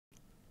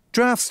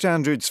Draft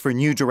Standards for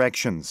New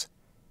Directions.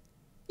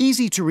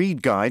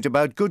 Easy-to-read guide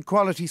about good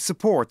quality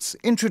supports.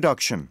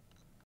 Introduction.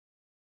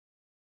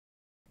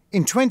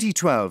 In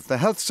 2012, the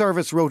Health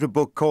Service wrote a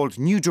book called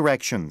New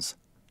Directions.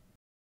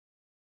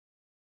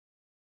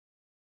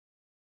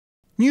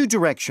 New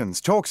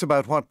Directions talks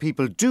about what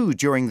people do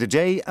during the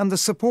day and the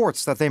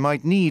supports that they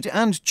might need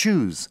and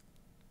choose.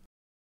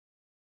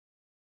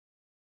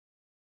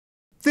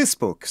 This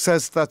book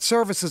says that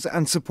services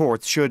and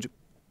supports should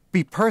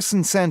be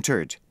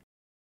person-centred,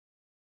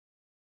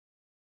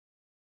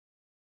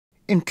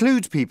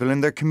 include people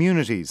in their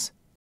communities,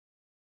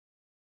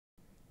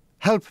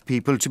 help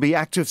people to be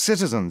active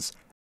citizens,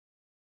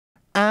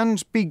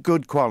 and be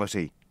good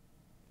quality.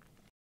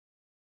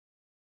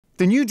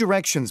 The New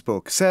Directions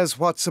book says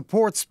what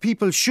supports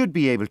people should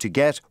be able to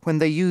get when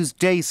they use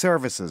day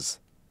services.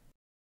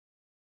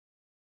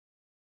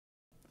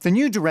 The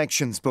New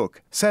Directions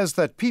book says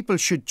that people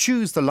should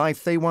choose the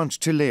life they want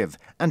to live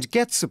and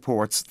get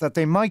supports that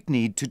they might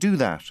need to do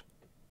that.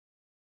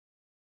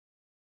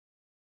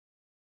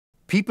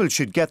 People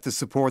should get the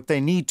support they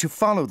need to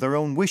follow their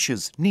own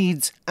wishes,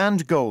 needs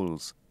and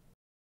goals.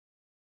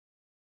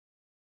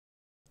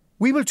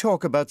 We will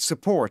talk about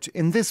support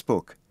in this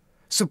book.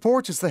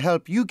 Support is the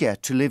help you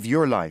get to live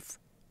your life.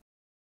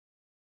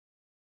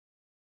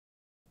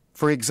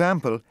 For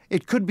example,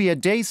 it could be a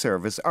day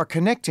service or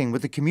connecting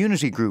with a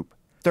community group.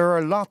 There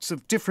are lots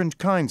of different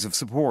kinds of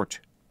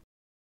support.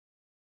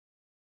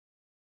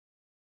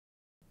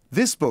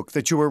 This book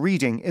that you are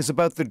reading is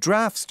about the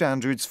draft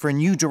standards for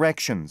New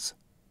Directions.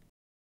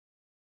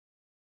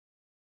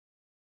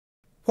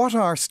 What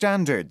are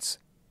standards?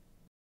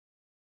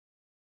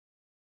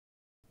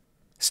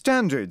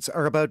 Standards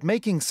are about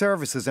making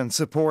services and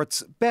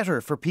supports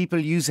better for people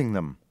using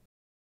them.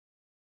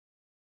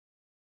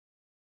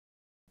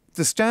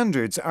 The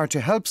standards are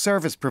to help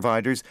service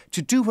providers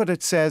to do what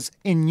it says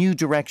in New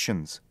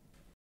Directions.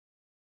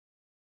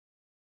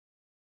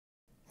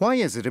 Why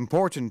is it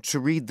important to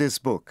read this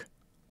book?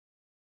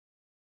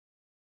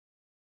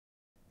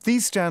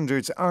 These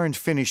standards aren't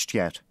finished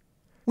yet.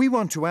 We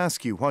want to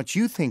ask you what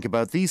you think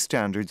about these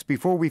standards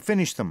before we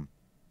finish them.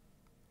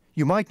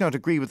 You might not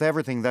agree with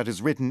everything that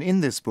is written in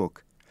this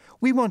book.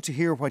 We want to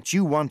hear what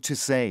you want to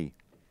say.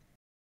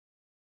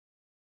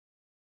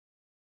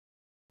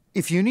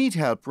 If you need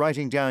help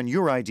writing down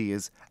your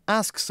ideas,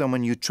 ask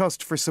someone you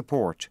trust for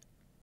support.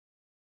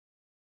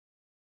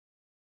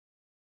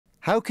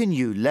 How can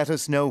you let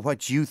us know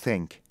what you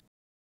think?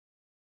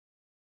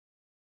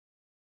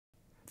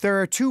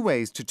 There are two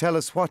ways to tell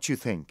us what you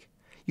think.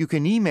 You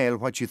can email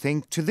what you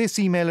think to this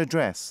email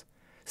address,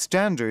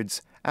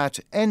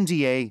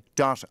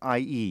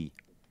 standards@nda.ie.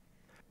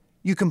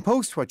 You can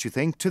post what you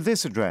think to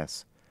this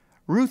address,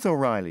 Ruth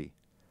O'Reilly,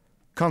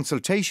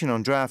 Consultation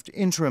on Draft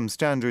Interim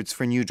Standards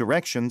for New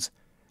Directions,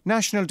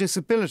 National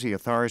Disability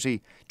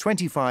Authority,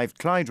 25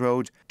 Clyde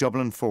Road,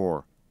 Dublin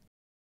 4.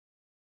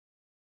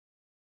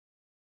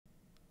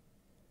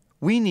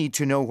 We need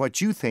to know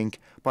what you think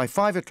by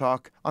 5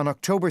 o'clock on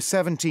October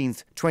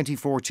 17th,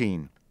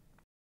 2014.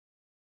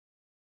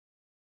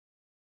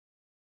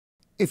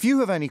 If you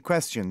have any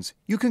questions,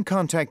 you can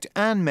contact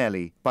Anne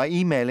Melly by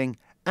emailing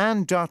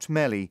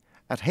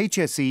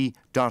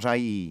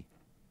anne.melly@hse.ie.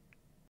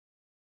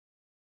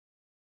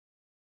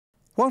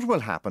 What will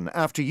happen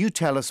after you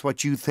tell us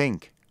what you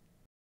think?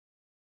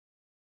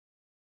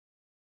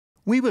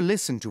 We will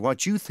listen to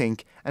what you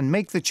think and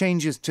make the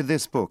changes to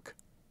this book.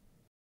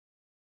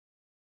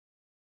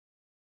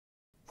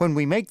 When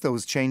we make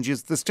those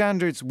changes, the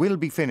standards will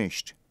be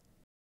finished.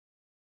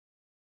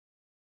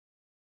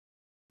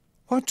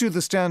 What do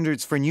the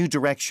standards for New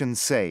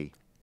Directions say?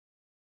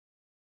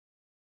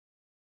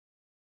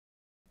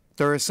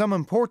 There are some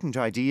important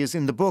ideas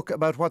in the book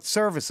about what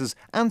services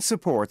and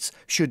supports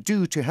should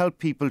do to help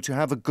people to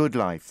have a good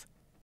life.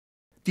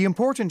 The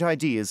important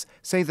ideas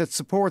say that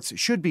supports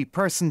should be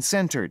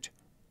person-centred.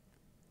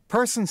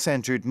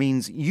 Person-centred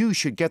means you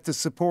should get the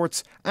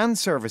supports and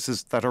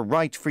services that are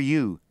right for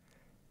you.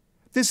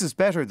 This is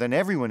better than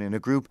everyone in a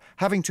group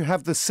having to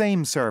have the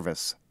same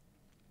service.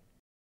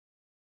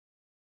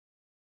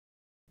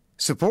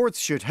 Supports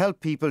should help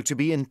people to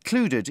be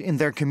included in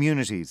their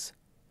communities.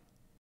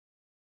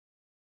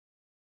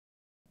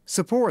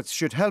 Supports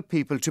should help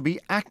people to be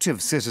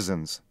active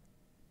citizens.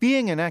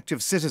 Being an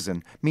active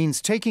citizen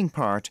means taking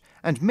part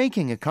and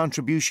making a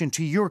contribution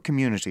to your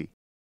community.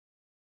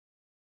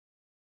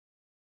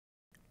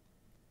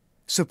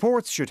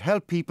 Supports should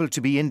help people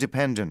to be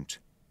independent.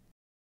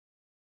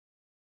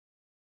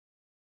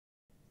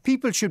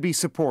 People should be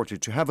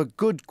supported to have a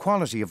good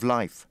quality of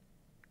life.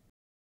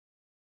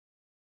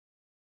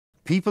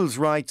 People's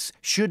rights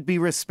should be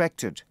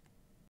respected.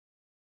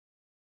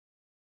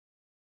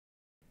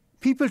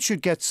 People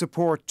should get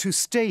support to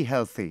stay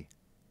healthy.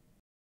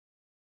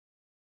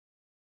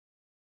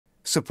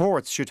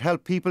 Supports should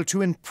help people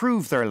to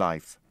improve their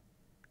life.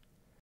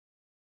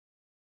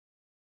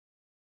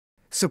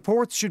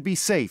 Supports should be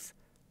safe,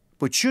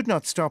 but should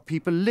not stop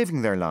people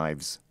living their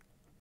lives.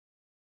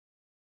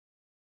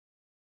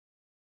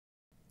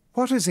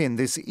 What is in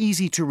this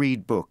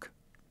easy-to-read book?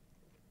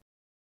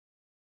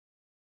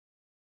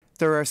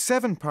 There are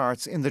 7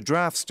 parts in the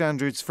draft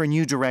standards for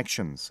new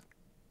directions.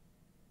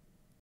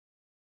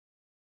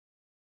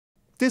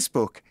 This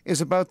book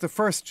is about the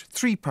first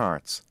 3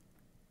 parts.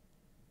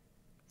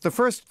 The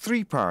first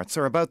 3 parts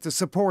are about the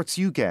supports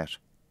you get.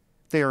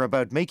 They are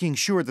about making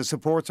sure the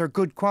supports are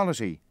good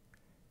quality.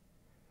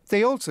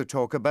 They also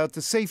talk about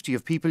the safety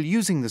of people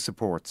using the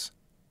supports.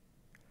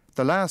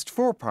 The last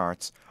 4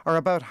 parts are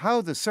about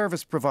how the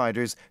service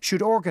providers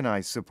should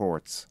organise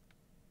supports.